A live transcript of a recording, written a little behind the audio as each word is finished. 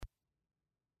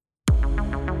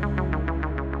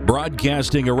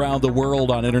Broadcasting around the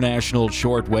world on international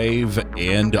shortwave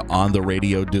and on the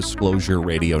Radio Disclosure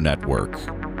Radio Network.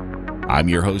 I'm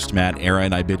your host, Matt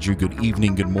Aaron. I bid you good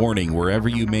evening, good morning, wherever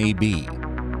you may be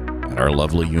in our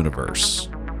lovely universe.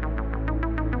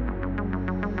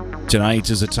 Tonight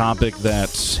is a topic that,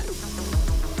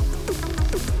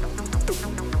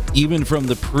 even from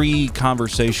the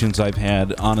pre-conversations I've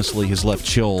had, honestly has left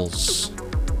chills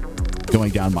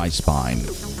going down my spine.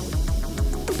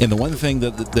 And the one thing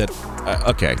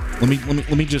okay,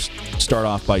 let me just start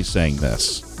off by saying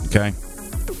this, okay?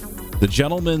 The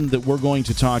gentleman that we're going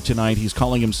to talk tonight, he's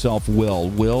calling himself Will.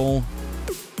 Will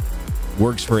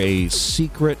works for a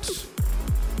secret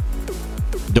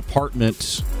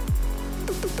department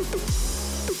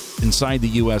inside the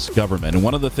U.S. government. And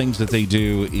one of the things that they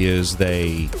do is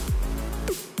they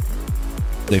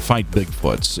fight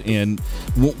Bigfoots. And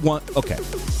okay.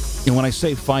 And when I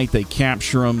say fight, they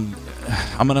capture them.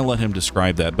 I'm going to let him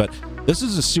describe that. But this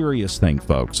is a serious thing,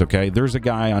 folks, okay? There's a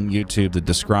guy on YouTube that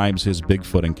describes his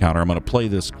Bigfoot encounter. I'm going to play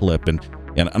this clip. And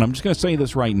I'm just going to say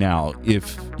this right now.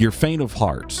 If you're faint of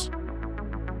heart,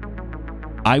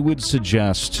 I would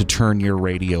suggest to turn your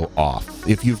radio off.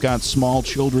 If you've got small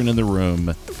children in the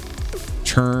room,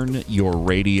 turn your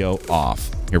radio off.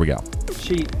 Here we go.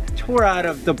 She tore out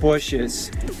of the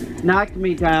bushes, knocked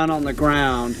me down on the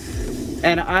ground,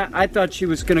 and I thought she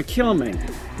was going to kill me.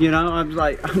 You know, I'm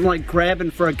like grabbing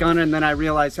for a gun, and then I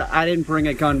realized I didn't bring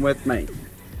a gun with me.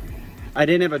 I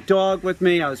didn't have a dog with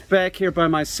me. I was back here by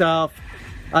myself.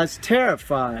 I was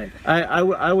terrified.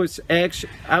 I was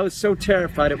so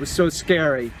terrified. It was so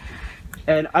scary.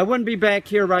 And I wouldn't be back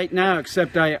here right now,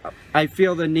 except I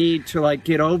feel the need to like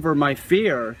get over my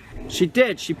fear. She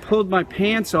did. She pulled my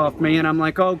pants off me, and I'm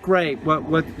like, oh great,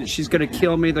 what? She's gonna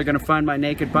kill me. They're gonna find my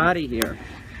naked body here.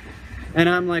 And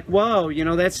I'm like, whoa, you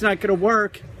know, that's not gonna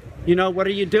work. You know, what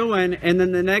are you doing? And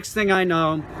then the next thing I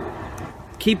know,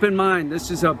 keep in mind, this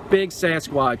is a big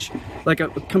Sasquatch,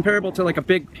 comparable to like a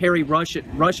big hairy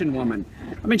Russian woman.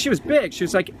 I mean, she was big. She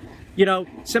was like, you know,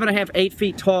 7.5, 8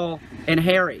 feet tall and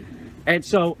hairy. And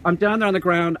so I'm down there on the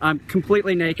ground. I'm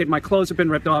completely naked. My clothes have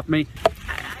been ripped off me.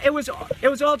 It was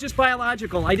all just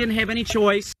biological. I didn't have any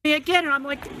choice. Again, and I'm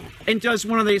like, and does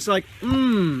one of these like,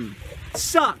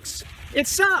 sucks. It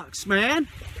sucks, man.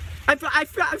 I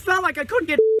felt like I couldn't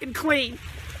get clean.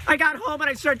 I got home and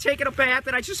I started taking a bath,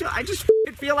 and I just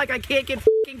feel like I can't get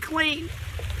clean.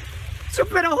 It's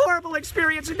been a horrible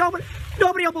experience, and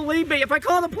nobody will believe me. If I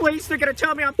call the police, they're gonna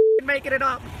tell me I'm making it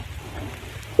up.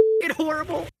 It's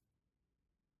horrible.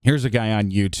 Here's a guy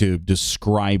on YouTube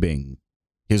describing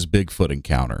his Bigfoot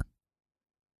encounter.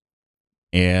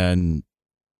 And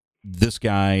this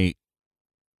guy,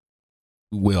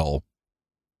 Will,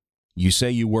 you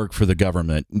say you work for the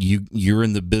government. You're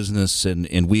in the business,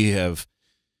 and we have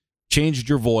changed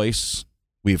your voice.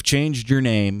 We've changed your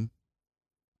name.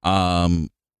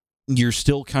 You're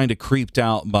still kind of creeped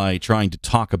out by trying to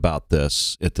talk about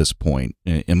this at this point.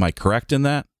 Am I correct in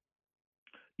that?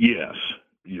 Yes,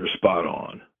 you're spot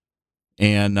on.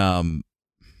 And,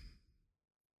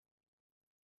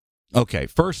 okay,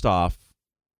 first off,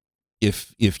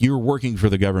 if you're working for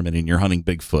the government and you're hunting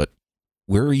Bigfoot,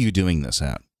 where are you doing this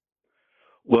at?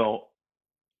 Well,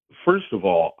 first of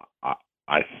all,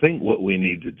 I think what we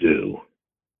need to do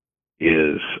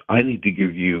is I need to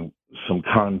give you some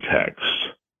context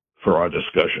for our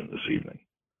discussion this evening.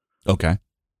 Okay.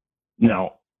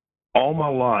 Now, all my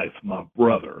life, my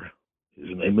brother,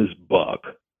 his name is Buck,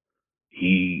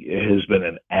 he has been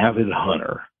an avid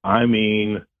hunter. I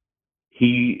mean,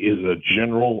 he is a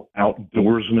general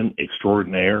outdoorsman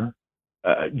extraordinaire.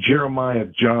 Jeremiah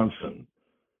Johnson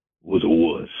was a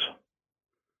wuss.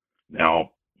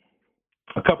 Now,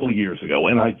 a couple of years ago,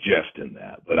 and I jest in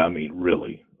that, but I mean,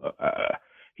 really,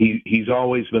 he's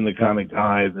always been the kind of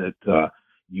guy that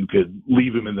you could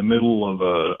leave him in the middle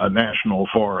of a national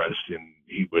forest, and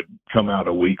he would come out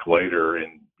a week later,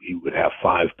 and he would have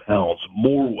 5 pounds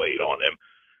more weight on him,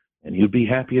 and he'd be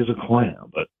happy as a clam.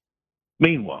 But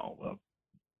meanwhile,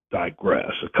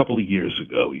 digress. A couple of years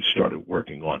ago, he started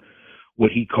working on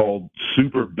what he called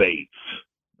super baits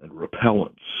and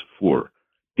repellents for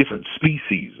different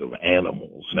species of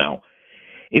animals. Now,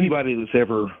 anybody that's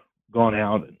ever gone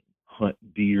out and hunt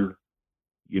deer,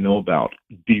 you know about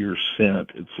deer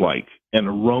scent. It's like an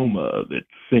aroma that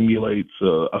simulates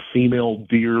a female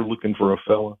deer looking for a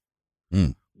fella.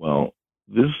 Well,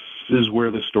 this is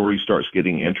where the story starts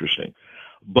getting interesting.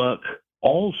 Buck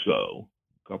also,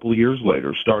 a couple of years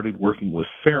later, started working with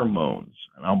pheromones.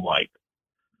 And I'm like,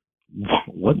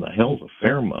 what in the hell is a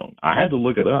pheromone? I had to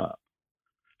look it up.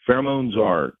 Pheromones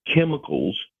are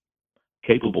chemicals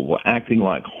capable of acting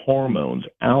like hormones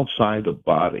outside the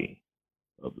body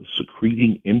of the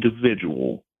secreting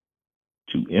individual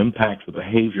to impact the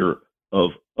behavior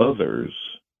of others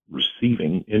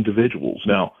receiving individuals.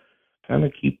 Now, kind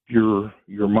of keep your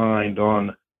mind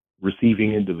on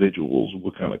receiving individuals.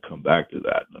 We'll kind of come back to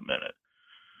that in a minute.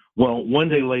 Well, one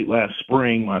day late last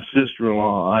spring, my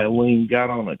sister-in-law, Eileen, got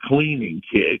on a cleaning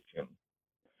kick, and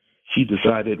she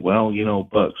decided, well,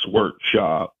 Buck's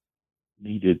workshop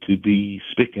needed to be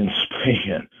spick and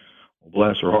span. Well,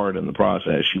 bless her heart, in the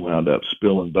process, she wound up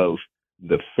spilling both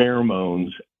the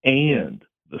pheromones and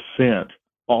the scent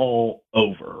all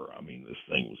over her. I mean, this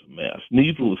thing was a mess.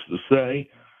 Needless to say,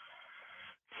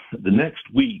 the next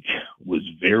week was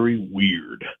very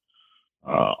weird.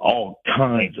 All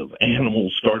kinds of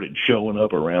animals started showing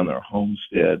up around their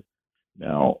homestead.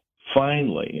 Now,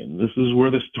 finally, and this is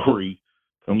where the story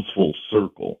comes full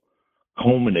circle,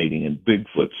 culminating in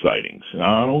Bigfoot sightings. And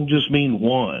I don't just mean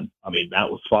one. I mean, that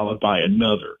was followed by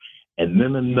another, and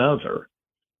then another.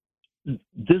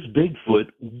 This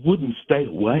Bigfoot wouldn't stay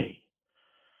away.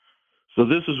 So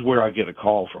this is where I get a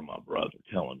call from my brother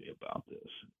telling me about this.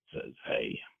 It says,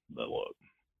 hey, look.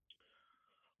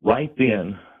 Right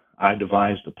then, I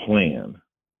devised a plan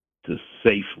to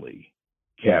safely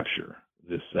capture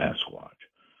this Sasquatch.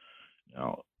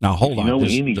 Now hold on.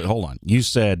 Hold on. You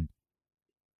said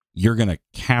you're going to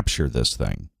capture this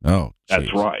thing. Oh, geez.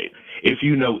 That's right. If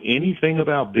you know anything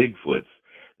about Bigfoots,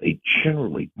 they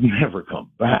generally never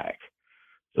come back.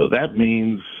 So that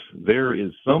means there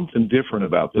is something different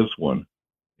about this one.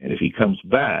 And if he comes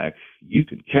back, you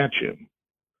can catch him.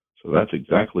 So that's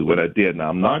exactly what I did. Now,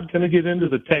 I'm not going to get into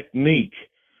the technique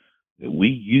that we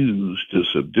use to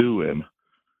subdue him,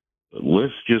 but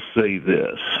let's just say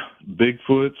this.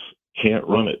 Bigfoots can't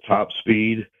run at top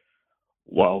speed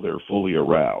while they're fully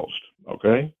aroused,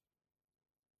 okay?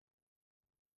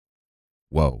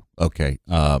 Whoa, okay.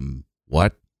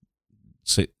 What?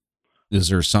 So, is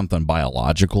there something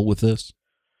biological with this?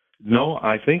 No,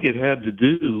 I think it had to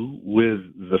do with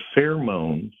the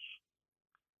pheromones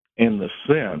and the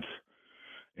scent,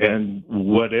 and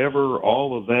whatever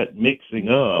all of that mixing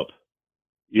up,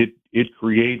 it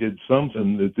created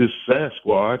something that this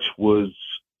Sasquatch was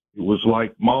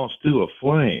like moss to a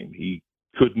flame. He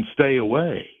couldn't stay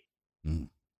away.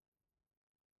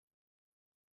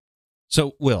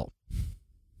 So, Will,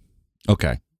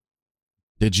 okay.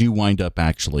 Did you wind up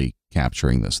actually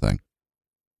capturing this thing?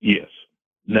 Yes.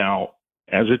 Now,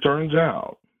 as it turns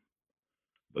out,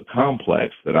 the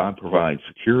complex that I provide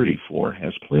security for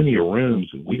has plenty of rooms,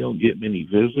 and we don't get many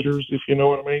visitors, if you know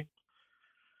what I mean.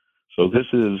 So this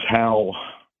is how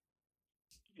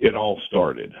it all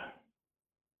started.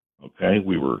 Okay,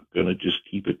 we were going to just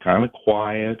keep it kind of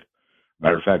quiet.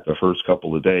 Matter of fact, the first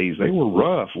couple of days, they were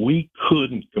rough. We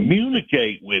couldn't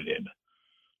communicate with him.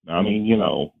 I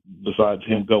mean, besides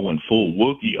him going full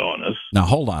Wookiee on us. Now,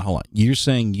 hold on. You're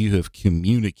saying you have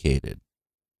communicated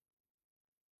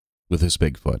with this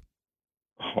Bigfoot?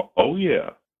 Oh,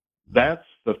 yeah. That's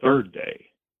the third day.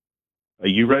 Are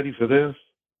you ready for this?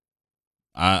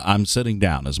 I'm sitting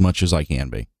down as much as I can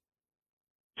be.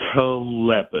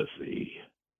 Telepathy.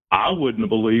 I wouldn't have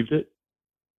believed it.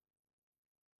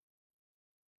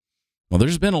 Well,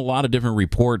 there's been a lot of different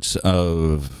reports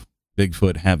of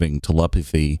Bigfoot having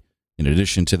telepathy. In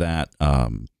addition to that,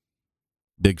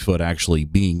 Bigfoot actually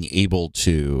being able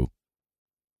to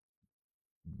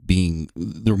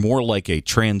they're more like a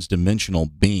transdimensional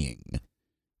being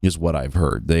is what I've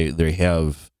heard. They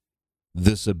have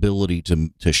this ability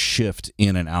to shift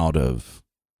in and out of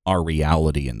our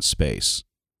reality in space.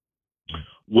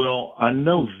 Well, I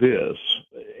know this.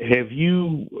 Have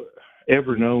you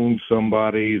ever known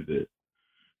somebody that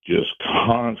just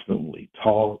constantly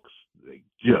talks? They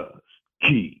just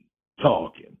keep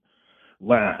talking.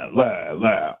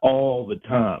 Lie, all the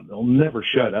time. They'll never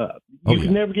shut up. You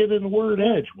can never get in the word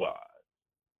edgewise.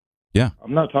 Yeah.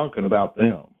 I'm not talking about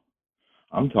them.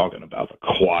 I'm talking about the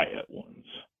quiet ones.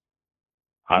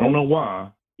 I don't know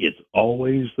why. It's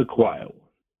always the quiet one.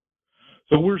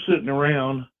 So we're sitting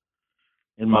around,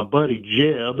 and my buddy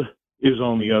Jeb is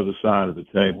on the other side of the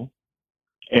table.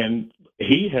 And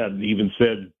he hadn't even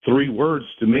said 3 words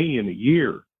to me in a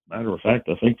year. Matter of fact,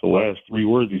 I think the last 3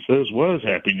 words he says was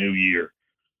Happy New Year.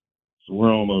 So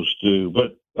we're almost due,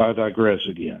 but I digress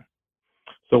again.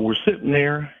 So we're sitting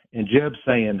there, and Jeb's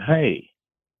saying, hey,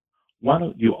 why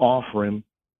don't you offer him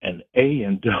an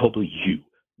A&W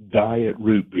diet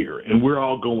root beer? And we're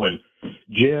all going,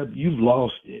 Jeb, you've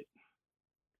lost it.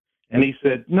 And he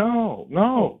said,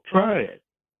 no, try it.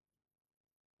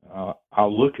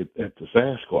 I'll look at the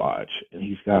Sasquatch, and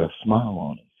he's got a smile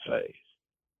on his face.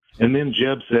 And then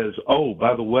Jeb says, oh,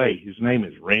 by the way, his name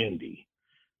is Randy.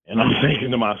 And I'm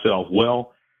thinking to myself,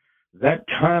 well, that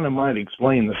kind of might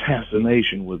explain the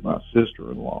fascination with my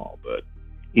sister-in-law. But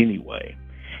anyway,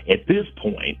 at this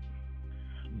point,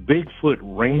 Bigfoot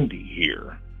Randy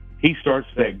here, he starts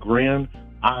that grin.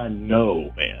 I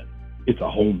know, man, it's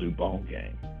a whole new ball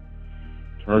game.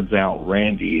 Turns out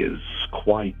Randy is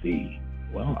quite the,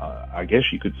 well, I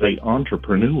guess you could say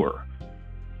entrepreneur.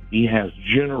 He has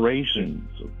generations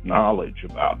of knowledge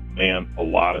about, man, a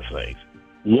lot of things.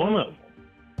 One of them,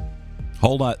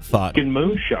 hold that thought. Making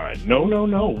moonshine. No.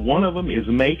 One of them is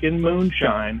making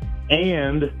moonshine,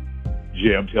 and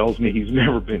Jeb tells me he's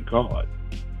never been caught.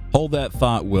 Hold that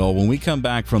thought, Will. When we come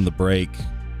back from the break,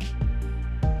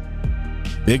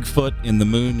 Bigfoot in the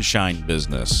moonshine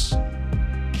business.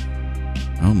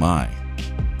 Oh, my.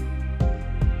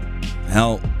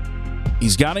 Hell,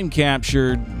 he's got him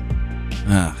captured.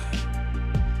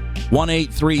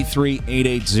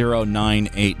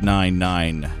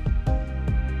 1-833-880-9899.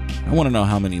 I want to know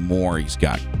how many more he's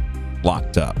got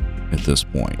locked up at this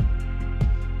point.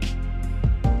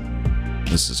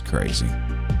 This is crazy.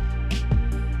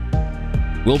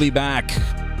 We'll be back.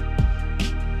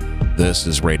 This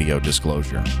is Radio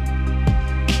Disclosure.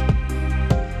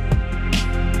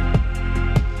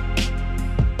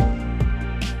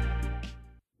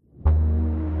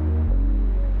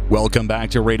 Welcome back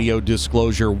to Radio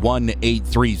Disclosure.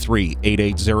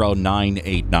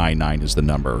 1-833-880-9899 is the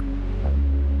number.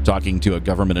 Talking to a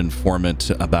government informant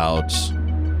about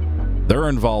their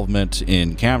involvement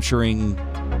in capturing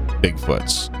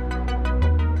Bigfoots.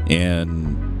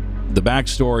 And the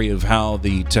backstory of how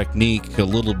the technique a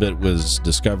little bit was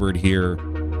discovered here.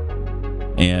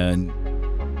 And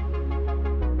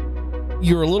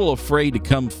you're a little afraid to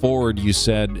come forward, you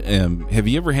said. Have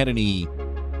you ever had any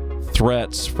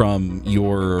threats from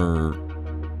your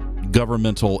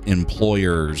governmental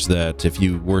employers that if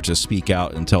you were to speak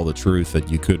out and tell the truth that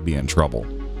you could be in trouble?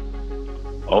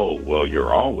 Oh, well,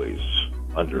 you're always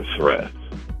under threat.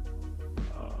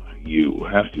 You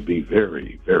have to be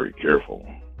very, very careful.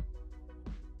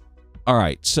 All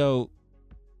right, so,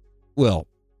 Will,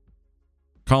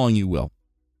 calling you Will,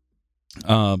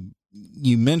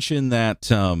 you mentioned that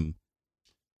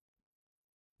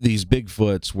these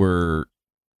Bigfoots were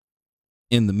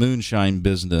in the moonshine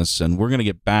business, and we're going to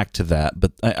get back to that,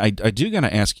 but I do got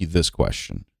to ask you this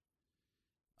question.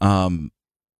 Are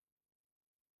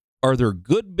there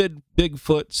good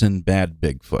Bigfoots and bad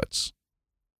Bigfoots?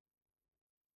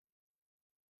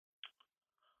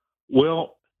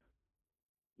 Well,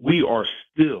 we are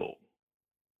still,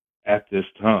 at this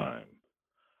time,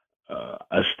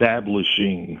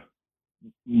 establishing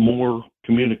more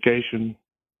communication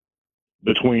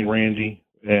between Randy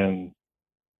and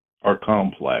our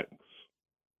complex.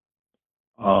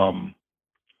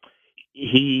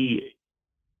 He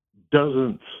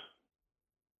doesn't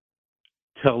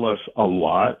tell us a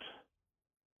lot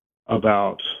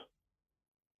about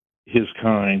his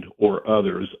kind or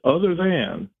others, other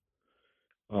than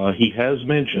he has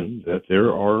mentioned that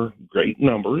there are great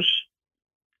numbers,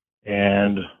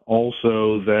 and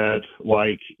also that,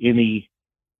 like any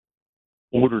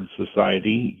ordered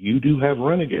society, you do have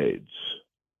renegades.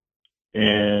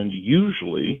 And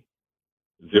usually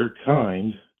their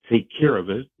kind take care of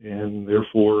it, and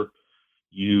therefore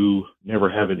you never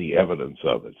have any evidence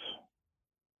of it.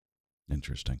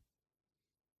 Interesting.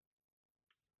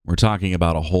 We're talking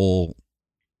about a whole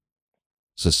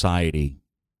society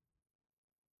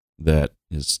that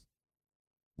is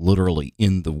literally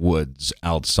in the woods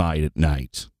outside at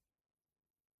night,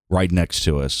 right next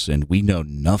to us, and we know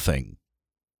nothing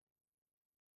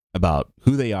about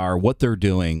who they are, what they're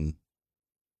doing.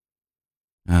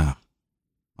 Ah,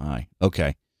 my.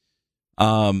 Okay.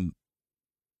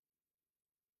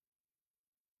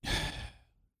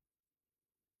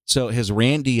 So has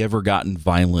Randy ever gotten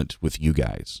violent with you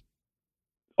guys?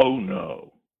 Oh,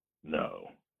 no.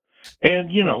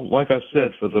 And, like I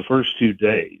said, for the first 2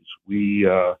 days, we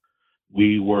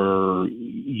were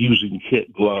using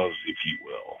kid gloves, if you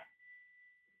will.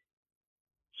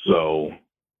 So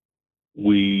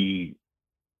we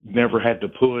never had to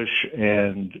push,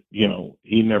 and,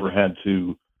 he never had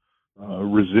to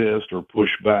resist or push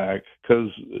back,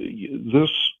 because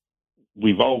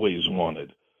we've always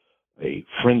wanted a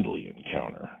friendly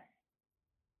encounter.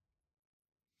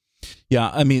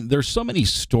 Yeah, I mean, there's so many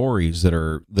stories that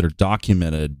are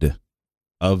documented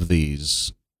of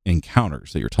these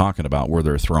encounters that you're talking about, where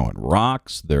they're throwing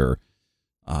rocks. They're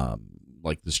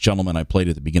like this gentleman I played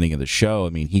at the beginning of the show. I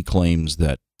mean, he claims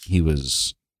that he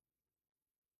was,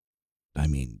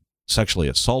 sexually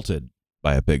assaulted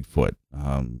by a Bigfoot.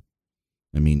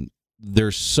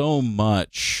 there's so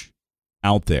much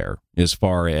out there as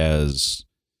far as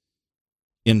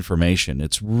information.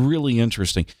 It's really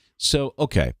interesting. So,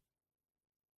 okay,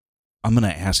 I'm going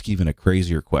to ask even a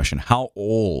crazier question. How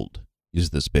old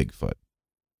is this Bigfoot?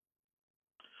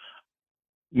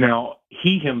 Now,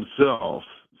 he himself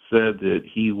said that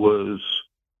he was,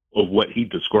 of what he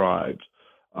described,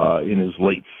 in his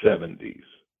late 70s.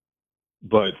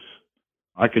 But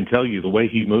I can tell you the way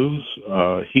he moves,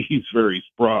 he's very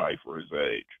spry for his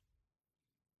age.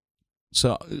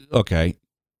 So, okay.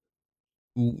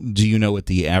 Do you know what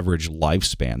the average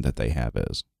lifespan that they have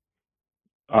is?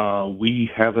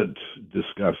 We haven't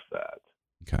discussed that.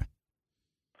 Okay.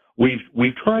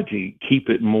 We've tried to keep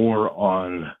it more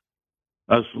on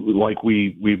us, like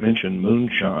we mentioned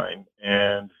moonshine,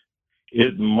 and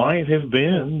it might have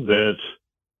been that,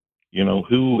 you know,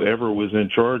 whoever was in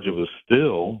charge of a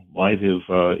still might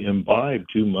have imbibed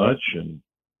too much, and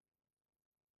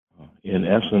in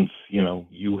essence, you know,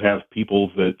 you have people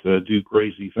that do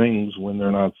crazy things when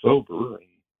they're not sober, and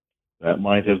that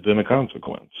might have been a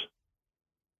consequence.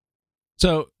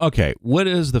 So, okay, what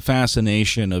is the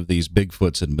fascination of these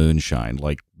Bigfoots and moonshine?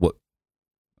 Like, what?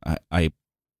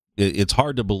 It's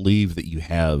hard to believe that you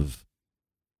have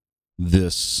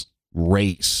this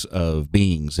race of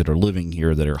beings that are living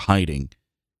here that are hiding,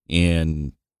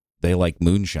 and they like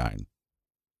moonshine.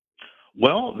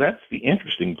 Well, that's the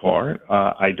interesting part.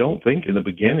 I don't think in the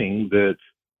beginning that,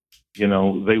 you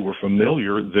know, they were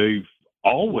familiar. They've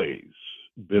always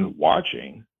been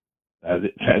watching.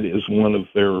 That is one of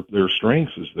their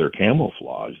strengths, is their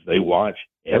camouflage. They watch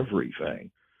everything.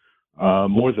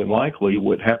 More than likely,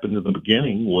 what happened in the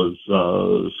beginning was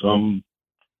some,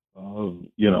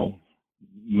 you know,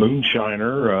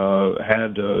 moonshiner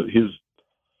had his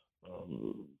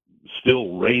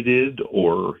still raided,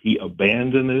 or he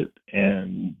abandoned it,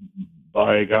 and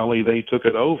by golly, they took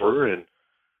it over and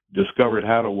discovered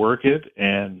how to work it.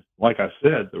 And like I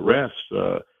said, the rest,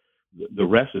 the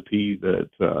recipe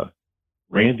that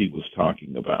Randy was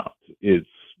talking about, it's,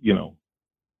 you know,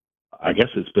 I guess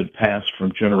it's been passed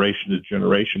from generation to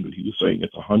generation, but he was saying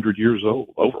it's 100 years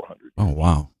old, over 100. Oh,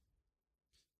 wow.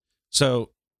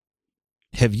 So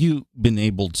have you been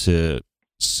able to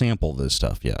sample this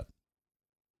stuff yet?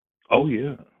 Oh,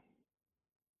 yeah.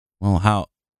 Well, how?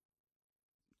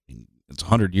 It's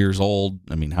 100 years old.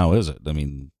 I mean, how is it? I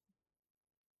mean,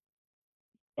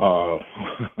 well,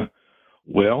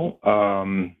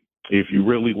 if you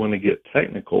really want to get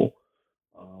technical,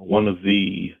 one of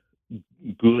the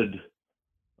good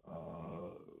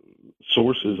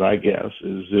sources, I guess,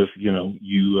 is if, you know,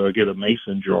 you get a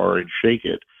mason jar and shake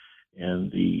it,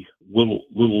 and the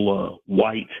little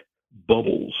white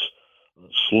bubbles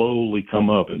slowly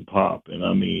come up and pop. And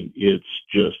I mean, it's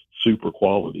just super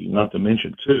quality. Not to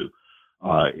mention, too,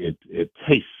 it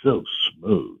tastes so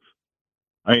smooth.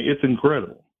 I mean, it's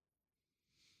incredible.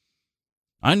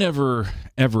 I never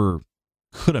ever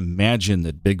could imagine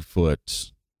that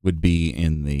Bigfoot would be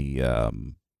in the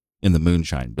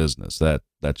moonshine business. That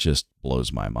just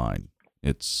blows my mind.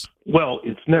 It's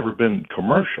never been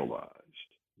commercialized.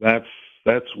 That's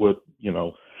what, you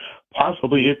know,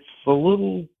 possibly it's a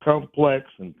little complex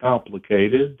and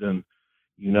complicated, and,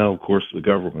 you know, of course the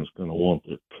government's going to want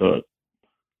their cut.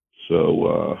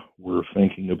 So we're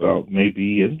thinking about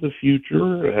maybe in the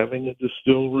future having a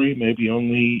distillery, maybe on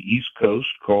the East Coast,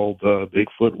 called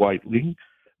Bigfoot White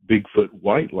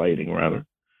Lighting rather,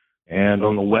 and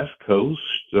on the West Coast,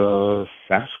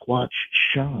 Sasquatch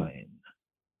Shine.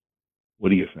 What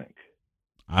do you think?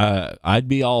 I'd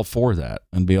be all for that.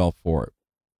 I'd be all for it.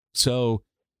 So,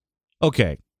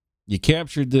 okay, you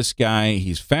captured this guy.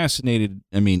 He's fascinated.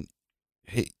 I mean,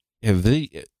 have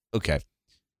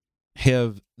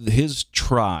his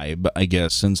tribe, I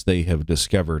guess, since they have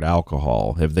discovered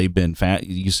alcohol, have they been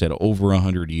you said over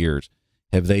 100 years,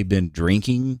 have they been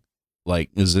drinking? Like,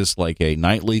 is this like a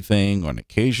nightly thing or an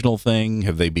occasional thing?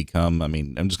 Have they become, I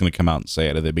mean, I'm just going to come out and say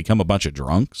it, have they become a bunch of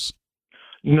drunks?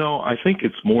 No, I think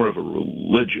it's more of a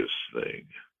religious thing.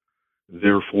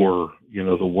 Therefore, you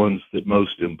know, the ones that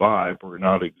most imbibe are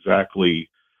not exactly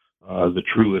the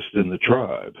truest in the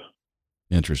tribe.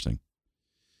 Interesting.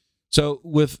 So,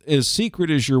 with as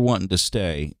secret as you're wanting to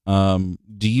stay,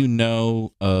 do you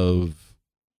know of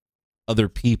other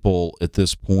people at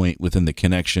this point within the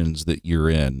connections that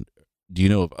you're in? Do you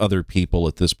know of other people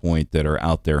at this point that are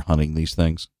out there hunting these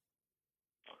things?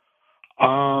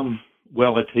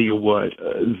 Well, I tell you what,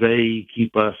 they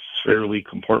keep us fairly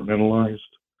compartmentalized.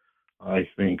 I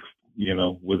think, you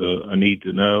know, with a need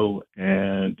to know,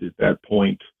 and at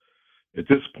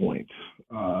this point,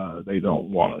 they don't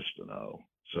want us to know.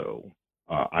 So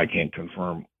I can't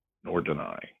confirm nor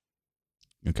deny.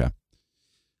 Okay.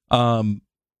 Um,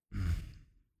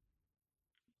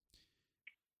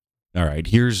 all right,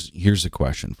 here's a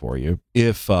question for you.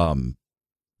 If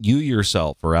you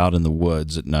yourself are out in the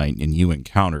woods at night and you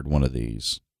encountered one of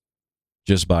these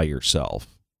just by yourself,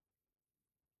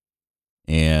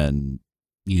 and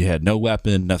you had no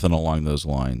weapon, nothing along those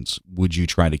lines, would you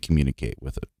try to communicate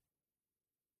with it?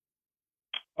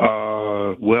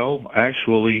 Well,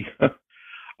 actually,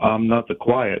 I'm not the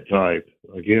quiet type.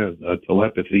 Again,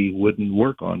 telepathy wouldn't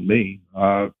work on me.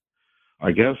 I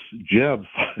guess Jeb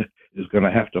is going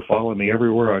to have to follow me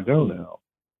everywhere I go now.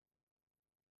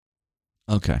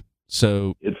 Okay.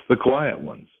 So it's the quiet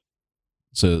ones.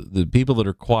 So the people that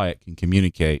are quiet can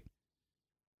communicate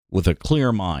with a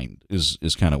clear mind is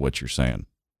kind of what you're saying.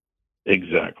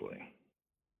 Exactly.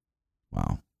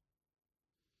 Wow.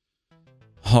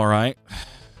 All right.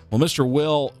 Well, Mr.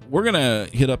 Will, we're going to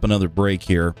hit up another break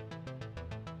here.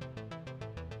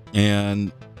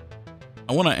 And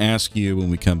I want to ask you when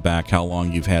we come back how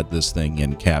long you've had this thing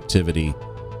in captivity,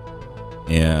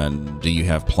 and do you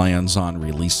have plans on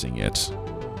releasing it?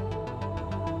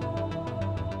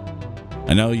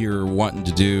 I know you're wanting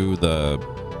to do the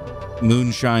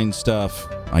moonshine stuff.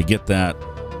 I get that.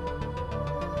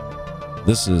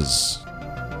 This is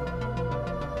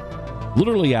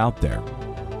literally out there.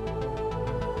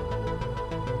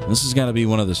 This has got to be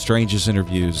one of the strangest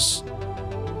interviews,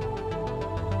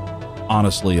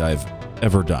 honestly, I've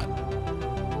ever done.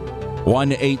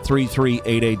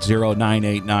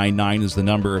 1-833-880-9899 is the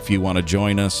number if you want to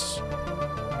join us.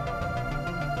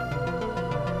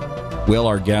 Will,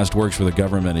 our guest, works for the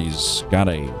government. He's got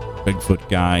a Bigfoot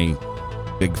guy,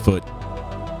 Bigfoot,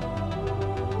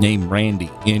 named Randy,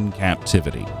 in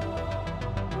captivity.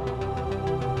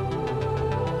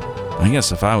 I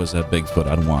guess if I was that Bigfoot,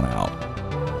 I'd want out.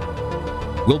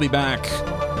 We'll be back.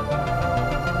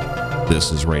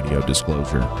 This is Radio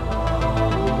Disclosure.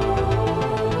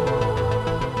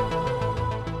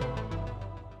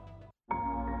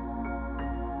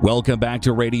 Welcome back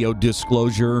to Radio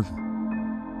Disclosure.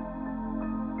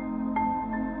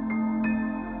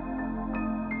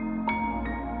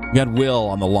 We got Will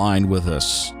on the line with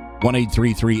us.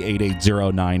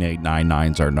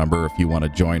 1-833-880-9899 is our number if you want to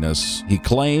join us. He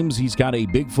claims he's got a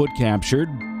Bigfoot captured.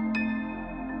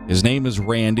 His name is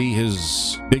Randy.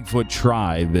 His Bigfoot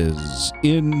tribe is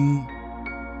into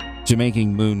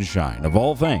making moonshine, of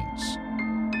all things.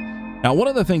 Now, one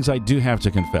of the things I do have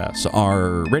to confess,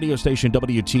 our radio station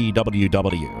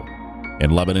WTWW in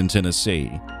Lebanon, Tennessee,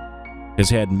 has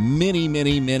had many,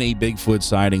 many, many Bigfoot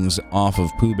sightings off of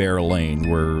Pooh Bear Lane,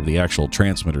 where the actual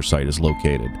transmitter site is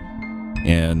located.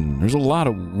 And there's a lot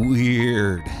of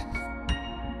weird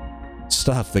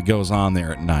stuff that goes on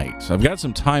there at night. So I've got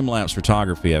some time-lapse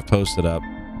photography I've posted up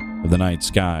of the night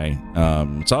sky.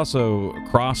 It's also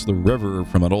across the river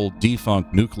from an old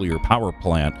defunct nuclear power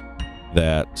plant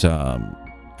that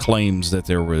claims that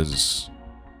there was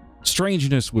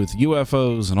strangeness with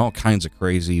UFOs and all kinds of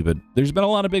crazy, but there's been a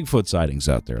lot of Bigfoot sightings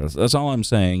out there. That's all I'm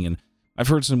saying. And I've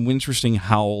heard some interesting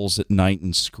howls at night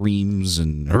and screams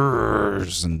and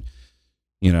hurrs and,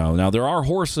 you know, now there are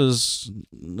horses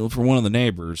for one of the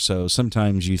neighbors, so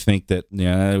sometimes you think that,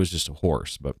 yeah, it was just a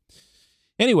horse. But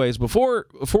anyways, before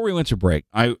we went to break,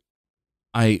 I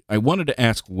wanted to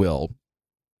ask Will,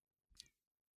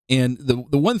 and the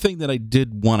one thing that I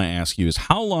did want to ask you is,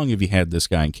 how long have you had this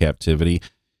guy in captivity,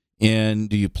 and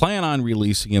do you plan on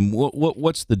releasing him?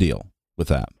 What's the deal with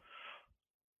that?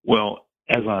 Well,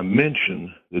 as I mentioned,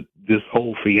 that this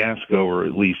whole fiasco, or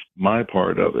at least my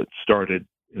part of it, started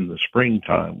in the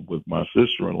springtime with my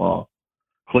sister-in-law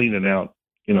cleaning out,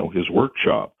 his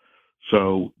workshop.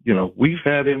 So, we've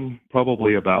had him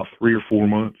probably about 3 or 4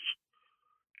 months,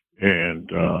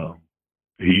 and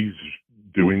he's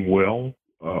doing well,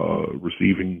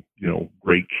 receiving,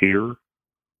 great care.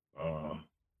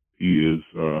 He is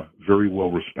very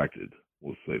well respected,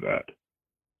 we'll say that.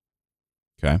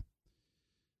 Okay.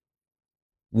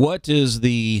 What is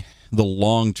the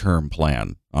long-term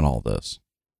plan on all this?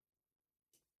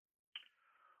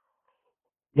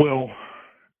 Well,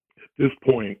 at this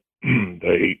point,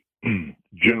 they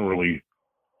generally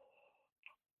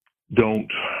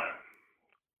don't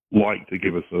like to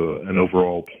give us an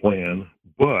overall plan,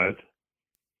 but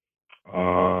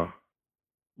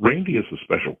Randy is a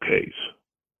special case.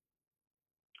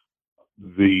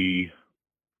 The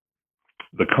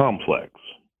complex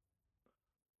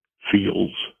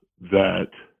feels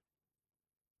that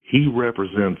he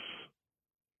represents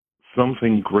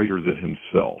something greater than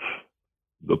himself.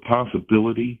 The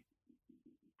possibility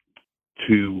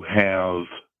to have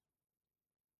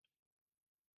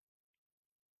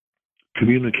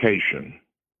communication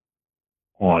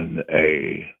on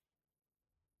a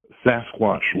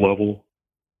Sasquatch level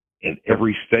in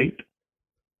every state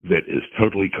that is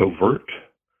totally covert.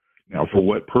 Now, for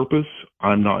what purpose,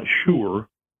 I'm not sure,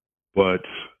 but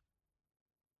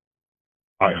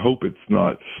I hope it's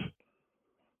not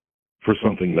for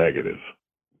something negative.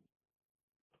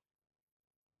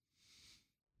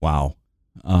 Wow.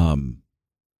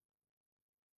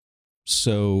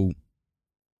 So,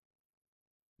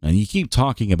 and you keep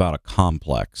talking about a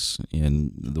complex,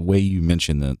 and the way you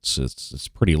mentioned that it's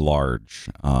pretty large.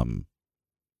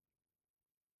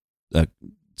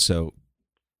 So,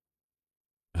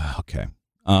 okay.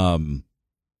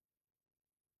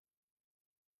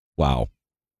 Wow.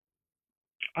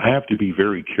 I have to be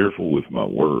very careful with my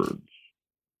words.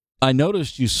 I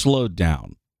noticed you slowed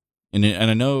down, and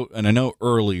I know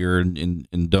earlier,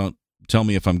 and don't tell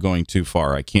me if I'm going too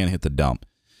far. I can't hit the dump.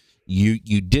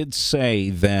 You did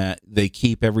say that they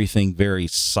keep everything very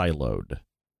siloed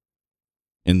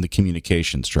in the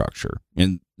communication structure,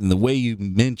 and the way you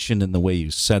mentioned and the way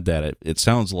you said that, it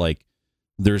sounds like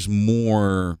there's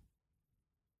more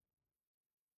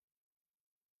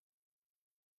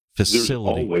facility.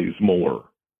 There's always more.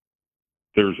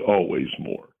 There's always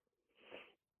more.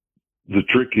 The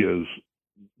trick is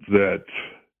that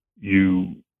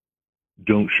you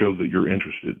don't show that you're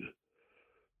interested.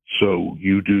 So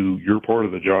you do your part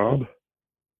of the job,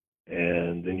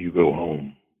 and then you go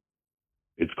home.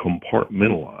 It's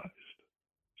compartmentalized.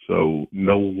 So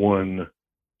no one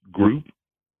group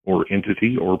or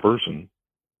entity or person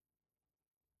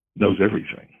knows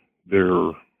everything.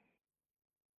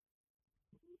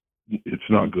 It's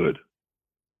not good.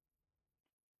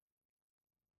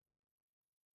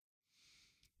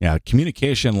 Yeah,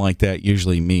 communication like that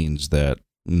usually means that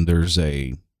there's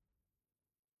a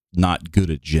not good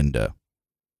agenda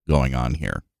going on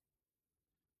here.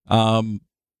 How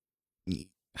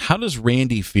does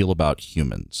Randy feel about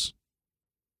humans?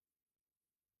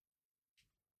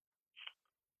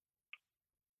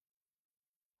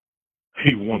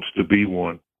 He wants to be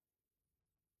one,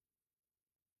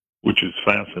 which is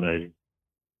fascinating.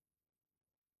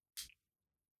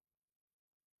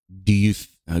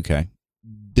 Okay.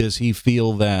 Does he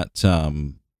feel that, how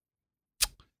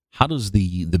does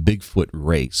the Bigfoot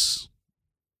race,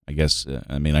 I guess,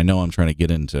 I mean, I know I'm trying to get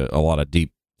into a lot of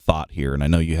deep thought here, and I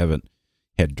know you haven't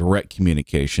had direct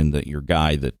communication that your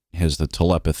guy that has the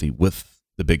telepathy with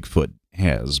the Bigfoot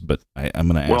has, but I'm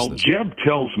going to ask Well, this. Jeb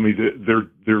tells me that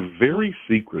they're very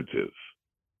secretive.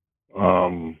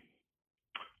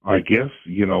 I guess,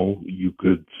 you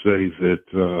could say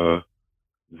that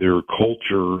their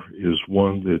culture is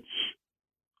one that's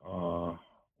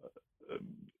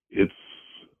it's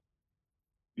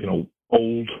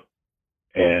old,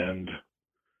 and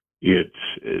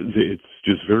it's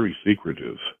just very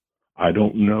secretive. I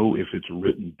don't know if it's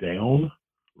written down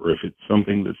or if it's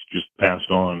something that's just passed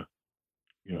on,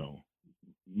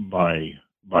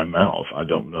 by mouth. I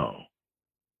don't know.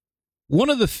 One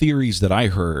of the theories that I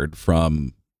heard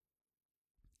from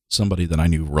somebody that I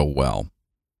knew real well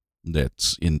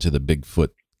that's into the Bigfoot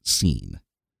scene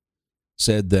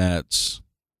said that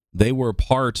they were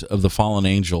part of the fallen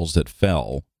angels that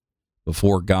fell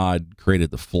before God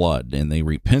created the flood, and they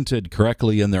repented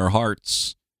correctly in their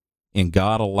hearts, and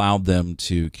God allowed them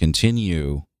to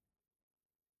continue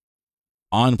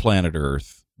on planet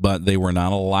Earth, but they were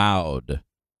not allowed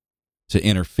to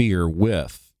interfere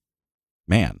with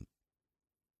man.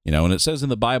 And it says in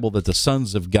the Bible that the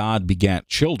sons of God begat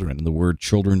children, and the word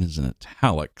children is in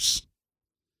italics.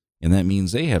 And that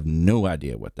means they have no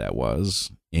idea what that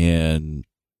was. And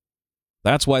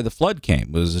that's why the flood came.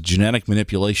 It was a genetic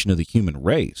manipulation of the human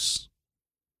race.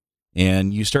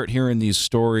 And you start hearing these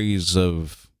stories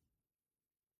of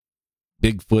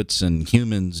Bigfoots and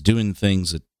humans doing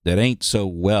things that ain't so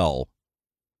well,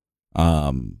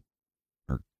 or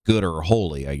good or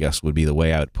holy, I guess would be the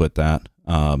way I would put that.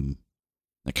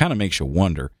 It kind of makes you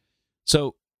wonder.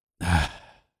 So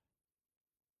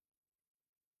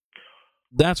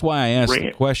that's why I asked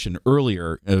the question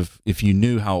earlier of if you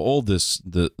knew how old this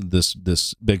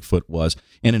Bigfoot was.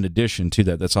 And in addition to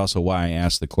that, that's also why I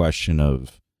asked the question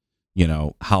of,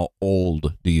 how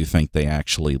old do you think they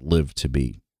actually live to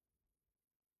be?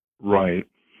 Right.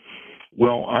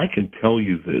 Well, I can tell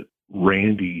you that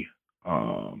Randy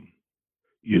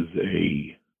is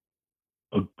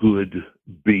a good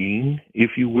being,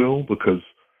 if you will, because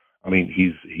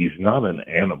he's not an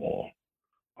animal.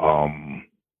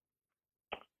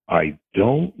 I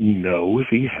don't know if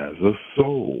he has a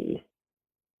soul.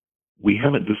 We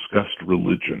haven't discussed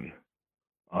religion.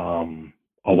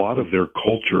 A lot of their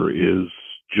culture is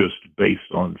just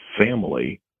based on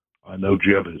family. I know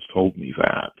Jeb has told me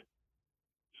that.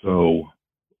 So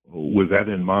with that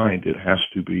in mind, it has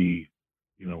to be,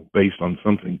 based on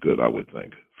something good, I would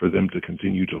think, for them to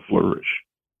continue to flourish.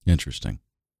 Interesting.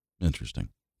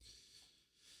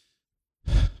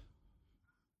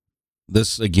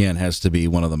 This, again, has to be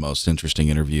one of the most interesting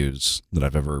interviews that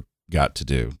I've ever got to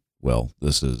do. Well,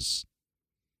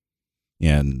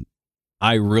 and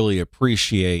I really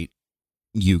appreciate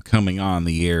you coming on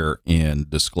the air and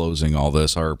disclosing all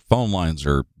this. Our phone lines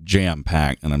are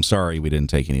jam-packed, and I'm sorry we didn't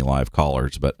take any live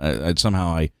callers, but I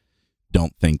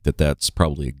don't think that that's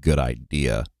probably a good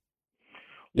idea.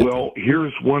 Well,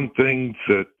 here's one thing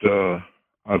that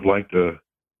I'd like to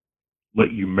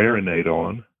let you marinate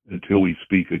on until we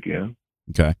speak again.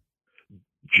 Okay.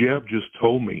 Jeb just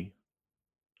told me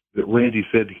that Randy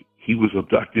said he was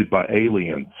abducted by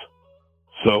aliens.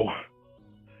 So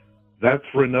that's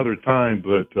for another time,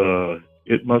 but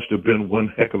it must have been one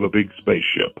heck of a big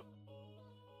spaceship.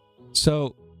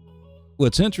 So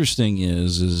what's interesting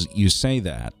is you say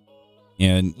that,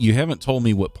 and you haven't told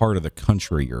me what part of the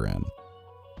country you're in.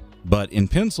 But in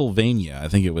Pennsylvania, I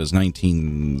think it was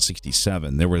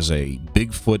 1967, there was a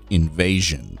Bigfoot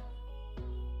invasion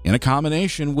in a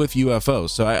combination with UFOs.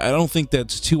 So I don't think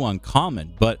that's too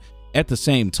uncommon. But at the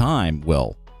same time,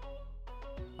 to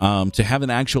have an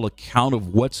actual account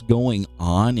of what's going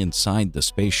on inside the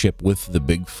spaceship with the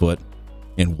Bigfoot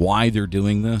and why they're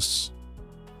doing this,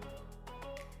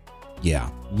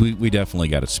 yeah, we definitely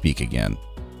got to speak again.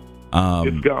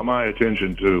 It's got my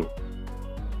attention, too.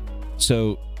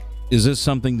 So is this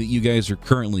something that you guys are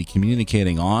currently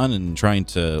communicating on and trying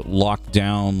to lock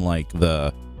down, like,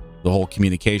 the whole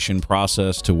communication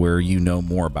process to where you know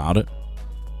more about it?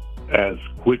 As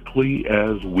quickly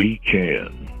as we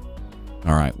can.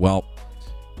 All right. Well,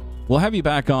 we'll have you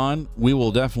back on. We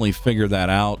will definitely figure that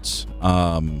out.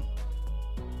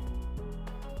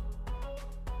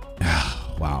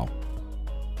 Wow.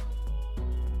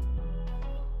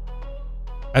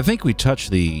 I think we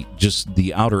touched the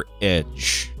outer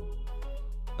edge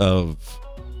of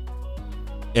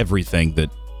everything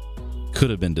that could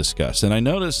have been discussed. And I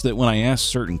noticed that when I asked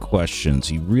certain questions,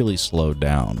 he really slowed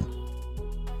down.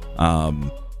 I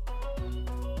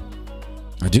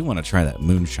do want to try that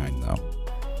moonshine, though.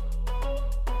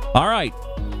 All right.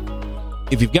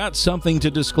 If you've got something to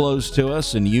disclose to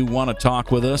us and you want to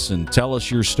talk with us and tell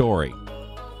us your story,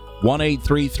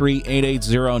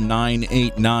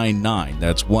 1-833-880-9899.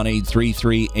 That's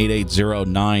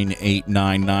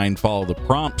 1-833-880-9899. Follow the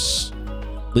prompts.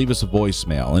 Leave us a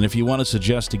voicemail. And if you want to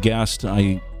suggest a guest,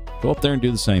 I go up there and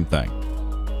do the same thing.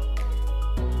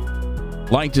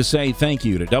 Like to say thank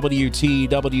you to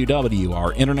WTWW,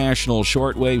 our international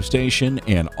shortwave station,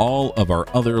 and all of our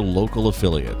other local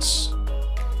affiliates.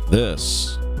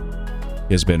 This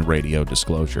has been Radio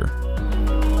Disclosure.